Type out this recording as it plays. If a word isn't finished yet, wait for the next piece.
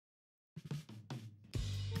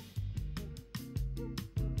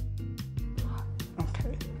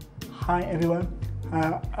Hi everyone.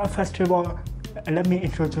 First of all, let me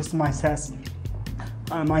introduce myself.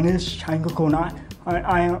 My name is Naing.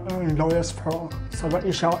 I am a lawyer for South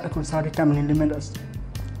Asia Consulting Company Limited.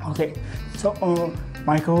 Okay, so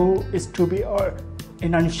my goal is to be an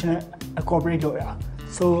international corporate lawyer.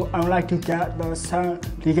 So I would like to get some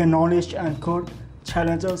legal knowledge and good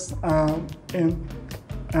challenges in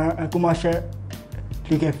commercial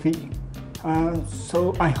legal field.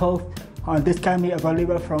 So I hope this can be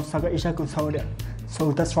available from South Asia Consulting.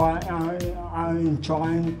 So that's why I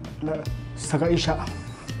joined the South Asia.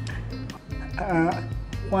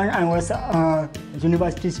 When I was a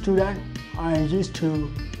university student, I used to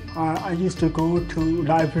go to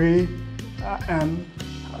library and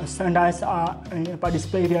sometimes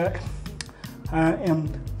participated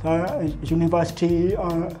in the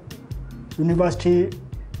university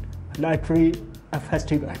library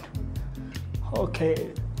festival.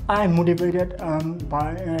 Okay, I'm motivated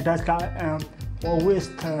by that guy always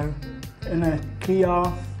in a clear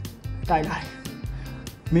guideline.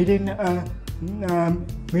 Meeting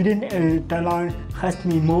a deadline has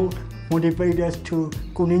me more motivated to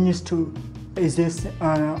continue to exist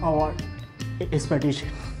our expedition.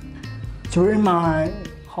 During my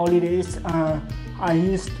holidays, I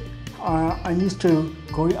used to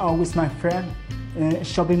go out with my friend in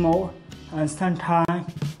shopping mall, and sometimes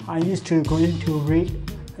I used to go into read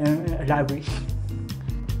a library.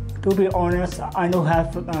 To be honest, I don't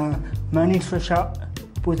have many social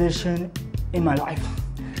positions in my life.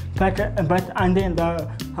 But I think the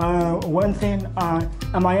one thing I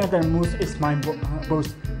admire the most is my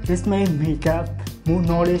boss. This made me get more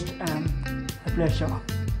knowledge and pleasure.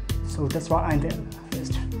 So that's why I did.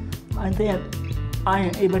 I think I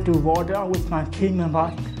am able to work with my team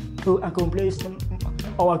members to accomplish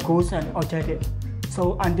our goals and objectives.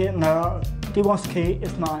 So I think teamwork skill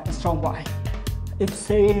is my strong point. If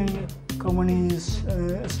saying company is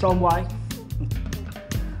strong point,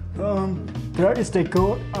 there is the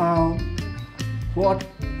good work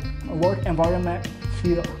environment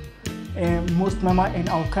here, and most members in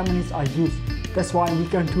our companies are youth. That's why we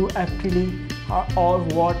can do actively all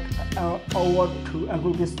work to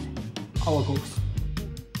accomplish our goals.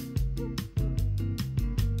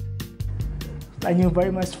 Thank you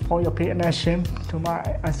very much for your paying attention to my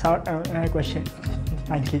answer question.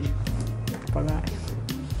 Thank you. Bye bye.